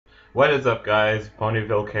What is up, guys?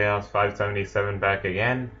 Ponyville Chaos 577 back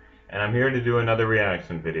again, and I'm here to do another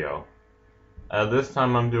reaction video. This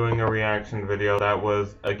time I'm doing a reaction video that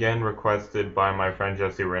was again requested by my friend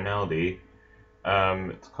Jesse Rinaldi.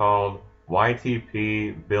 It's called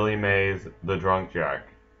YTP Billy Mays The Drunk Jack.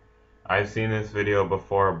 I've seen this video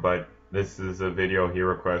before, but this is a video he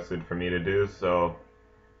requested for me to do, so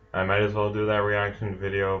I might as well do that reaction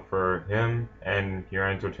video for him and your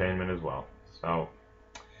entertainment as well. So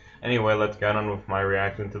anyway, let's get on with my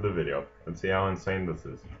reaction to the video. Let's see how insane this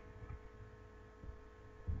is.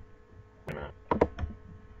 Wait a minute.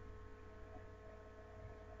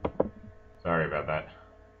 Sorry about that.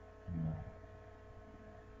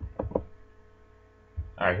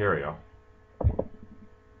 Alright, here we go.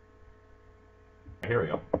 Here we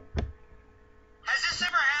go. Has this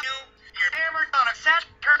ever happened to you? You're hammered on a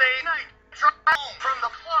Saturday night, drive home from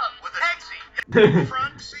the club with a taxi,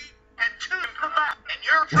 front seat, and two in the back, and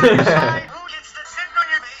you're trying to decide who gets to sit on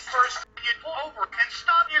your face first, and you pull over and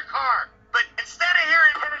stop your car. But instead of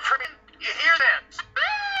hearing penetration, you hear this.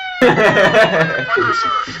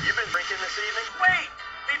 Sir, have you been drinking this evening? Wait,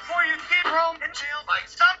 before you get home and chill like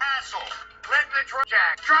some asshole, let the drunk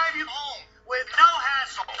jack drive you home with no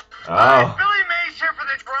hassle. Oh. Billy Mays here for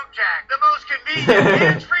the drunk jack, the most convenient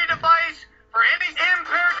hands-free device for any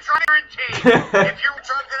impaired guarantee. If you're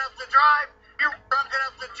drunk enough to drive, you're drunk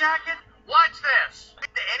enough to jacket, watch this.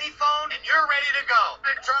 To any phone and you're ready to go.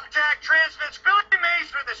 The drunk jack transmits Billy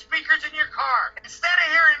Mays through the speakers in your car. Instead of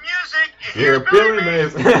hearing music, you hear Billy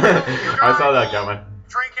Mays. I saw that coming.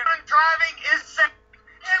 Drinking and driving is sick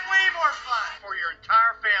and way more fun for your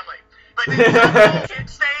entire family. But in some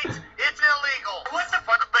United States, it's illegal. What the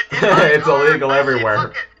fuck? But in my It's car, illegal I say, everywhere.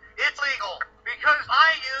 fuck it. It's legal because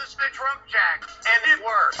I use the drunk jack and it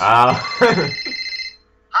works. Hi,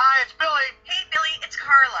 it's Billy. Hey, Billy, it's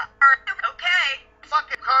Carla. Okay.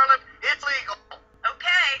 Fucking Carla, it's legal.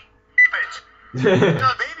 Okay. Bitch. So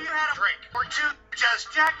maybe you had a drink or two, just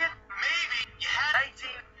jack it. Maybe you had 18.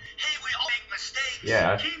 Hey, we all make mistakes.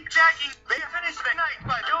 Yeah. Keep jacking. They finish the night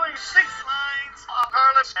by doing 6 lines of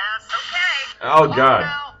Carla's ass. Okay. Oh God.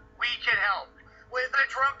 Now we can help. With the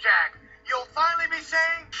drunk jack, you'll finally be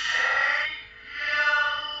saying,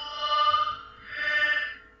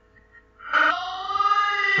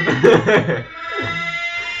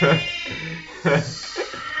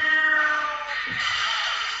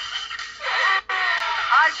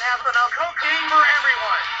 I have enough cocaine for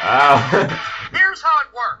everyone. Here's how it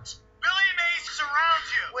works. Billy Mays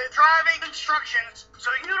surrounds you with driving instructions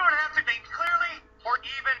so you don't have to think clearly or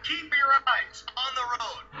even keep your eyes on the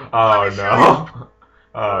road. Oh no.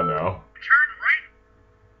 Oh no. Turn right.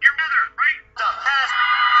 Your mother, right? The pass.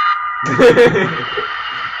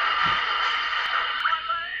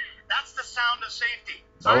 That's the sound of safety.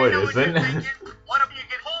 So Oh, I it know what you're isn't. thinking. What if you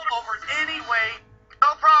get pulled over anyway?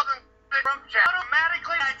 No problem. The drunk jack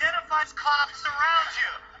automatically identifies cops around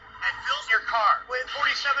you and fills your car with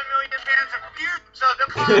 47 million cans of beer. So the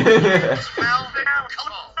cops can smell the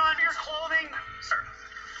alcohol on your clothing. Sir,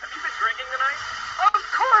 have you been drinking tonight? Of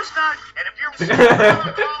course not. And if you're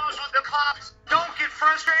calls with the cops, don't get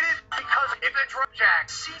frustrated because if the drunk jack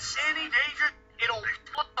sees any danger, it'll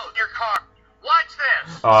explode your car. Watch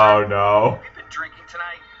this. Oh no. Have you been drinking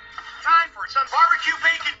tonight? Time for some barbecue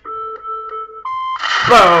bacon.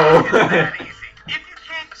 Whoa. It's that easy. If you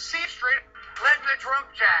can't see straight, let the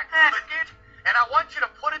drunk jack begin, and I want you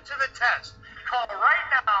to put it to the test. Call right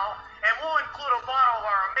now, and we'll include a bottle of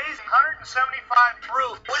our amazing 175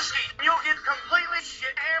 proof whiskey. You'll get completely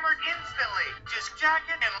shit hammered instantly. Just jack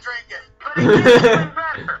it and drink it. But it gets even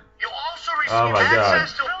better. You'll also receive Oh my God.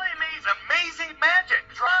 access to Billy Mays' amazing magic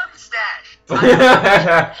drug stash. I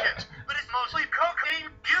have restrictions, but it's mostly cocaine.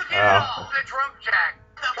 You get it all. The drunk jack,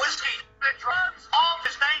 the whiskey, the drugs, all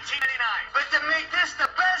is $19.99. But to make this the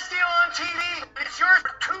best deal on TV, it's yours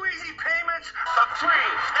for 2 easy payments for free.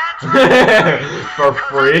 That's right. For Because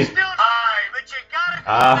free? I'm still high, but you gotta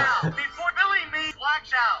call now before Billy Mays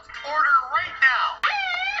blacks out. Order right now.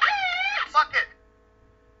 Fuck it.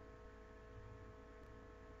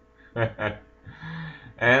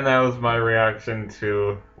 And that was my reaction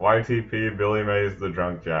to YTP Billy Mays The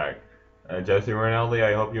Drunk Jack. Jesse Rinaldi,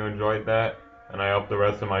 I hope you enjoyed that, and I hope the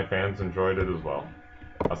rest of my fans enjoyed it as well.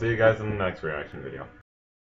 I'll see you guys in the next reaction video.